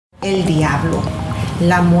el diablo,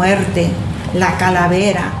 la muerte, la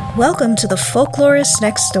calavera. Welcome to the Folklorist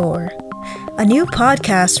Next Door, a new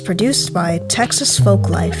podcast produced by Texas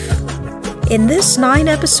Folklife. In this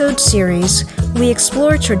 9-episode series, we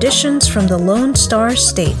explore traditions from the Lone Star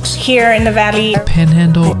State. Here in the Valley,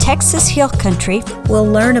 Panhandle, the Texas Hill Country. We'll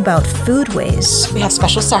learn about foodways. We have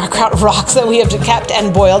special sauerkraut rocks that we have kept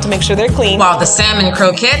and boiled to make sure they're clean. While the salmon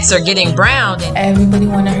croquettes are getting browned. Everybody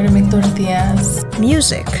wanted her to make tortillas.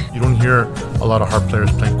 Music. You don't hear a lot of harp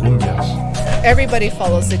players playing cumbias. Everybody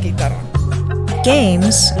follows the guitarra.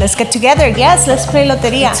 Games. Let's get together. Yes, let's play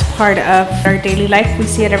loteria. It's part of our daily life. We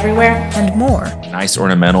see it everywhere. And more. Nice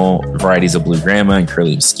ornamental varieties of blue grama and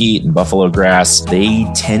curly mesquite and buffalo grass. They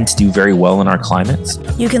tend to do very well in our climates.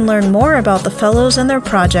 You can learn more about the fellows and their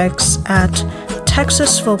projects at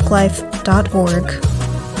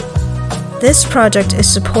texasfolklife.org. This project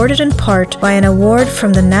is supported in part by an award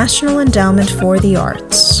from the National Endowment for the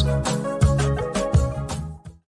Arts.